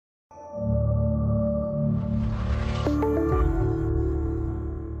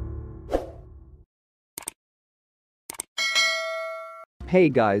Hey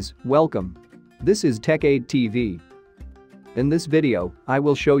guys, welcome. This is Techaidtv. In this video, I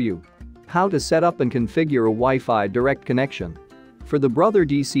will show you how to set up and configure a Wi-Fi direct connection for the Brother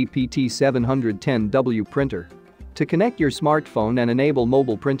DCP-T710W printer to connect your smartphone and enable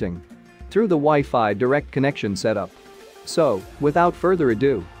mobile printing through the Wi-Fi direct connection setup. So, without further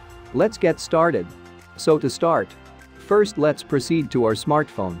ado, let's get started. So to start, first let's proceed to our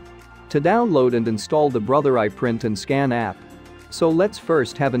smartphone to download and install the Brother iPrint and Scan app. So let's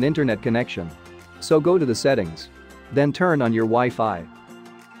first have an internet connection. So go to the settings. Then turn on your Wi-Fi.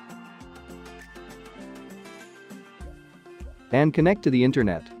 And connect to the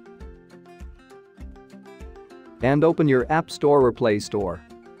internet. And open your App Store or Play Store.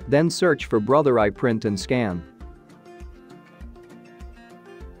 Then search for Brother iPrint and Scan.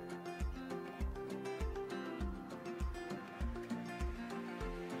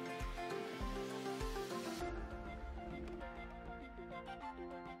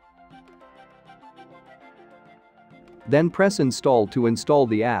 Then press Install to install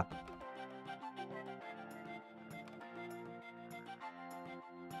the app.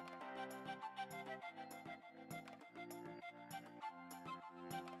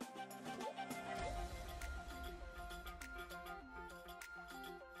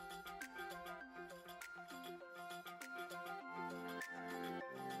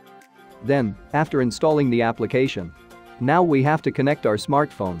 Then, after installing the application, now we have to connect our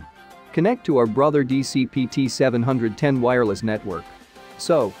smartphone. Connect to our Brother DCP-T710 wireless network.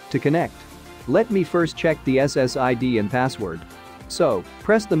 So, to connect, let me first check the SSID and password. So,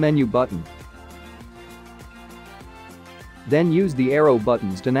 press the menu button. Then use the arrow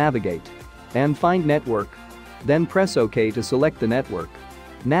buttons to navigate and find network. Then press OK to select the network.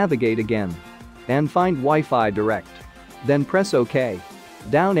 Navigate again and find Wi-Fi direct. Then press OK.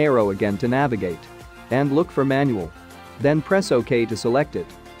 Down arrow again to navigate and look for manual. Then press OK to select it.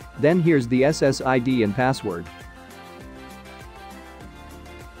 Then here's the SSID and password.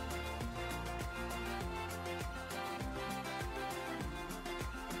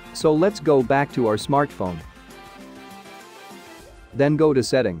 So let's go back to our smartphone. Then go to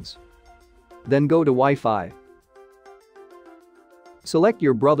Settings. Then go to Wi-Fi. Select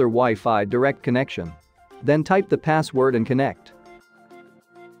your Brother Wi-Fi direct connection. Then type the password and connect.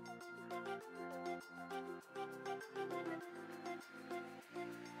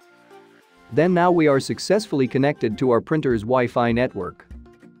 Then now we are successfully connected to our printer's Wi-Fi network.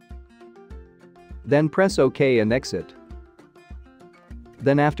 Then press OK and exit.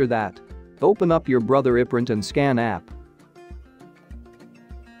 Then after that, open up your Brother iPrint and Scan app.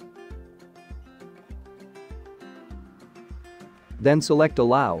 Then select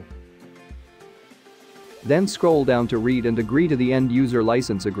Allow. Then scroll down to read and agree to the end user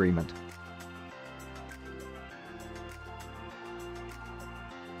license agreement.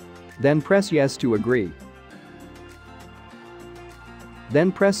 Then press Yes to agree.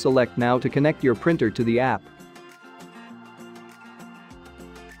 Then press Select Now to connect your printer to the app.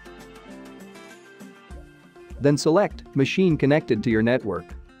 Then select Machine connected to your network.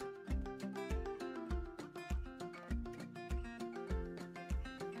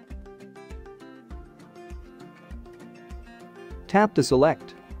 Tap to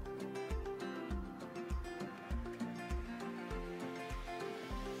select.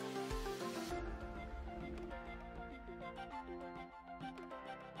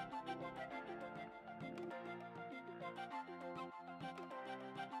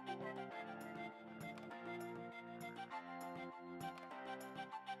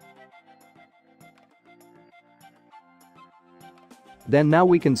 Then now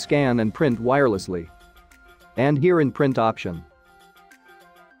we can scan and print wirelessly. And here in Print option,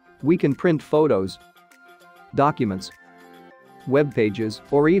 we can print photos, documents, web pages,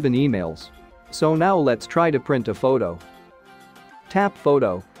 or even emails. So now let's try to print a photo. Tap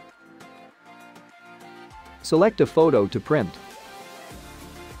Photo. Select a photo to print.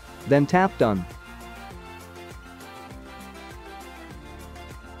 Then tap Done.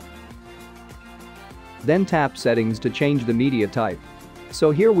 Then tap Settings to change the media type.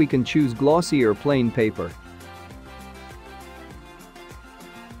 So here we can choose glossy or plain paper.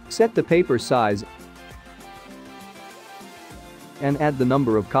 Set the paper size and add the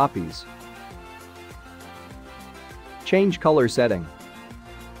number of copies. Change color setting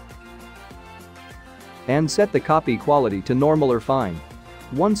and set the copy quality to normal or fine.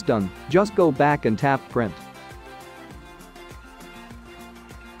 Once done, just go back and tap Print.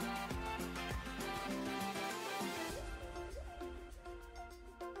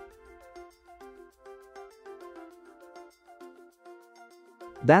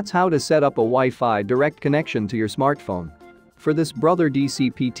 That's how to set up a Wi-Fi direct connection to your smartphone for this brother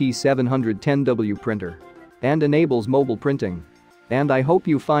DCP-T710W printer and enables mobile printing. And I hope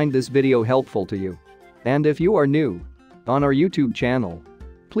you find this video helpful to you. And if you are new on our YouTube channel,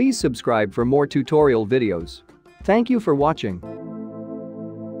 please subscribe for more tutorial videos. Thank you for watching.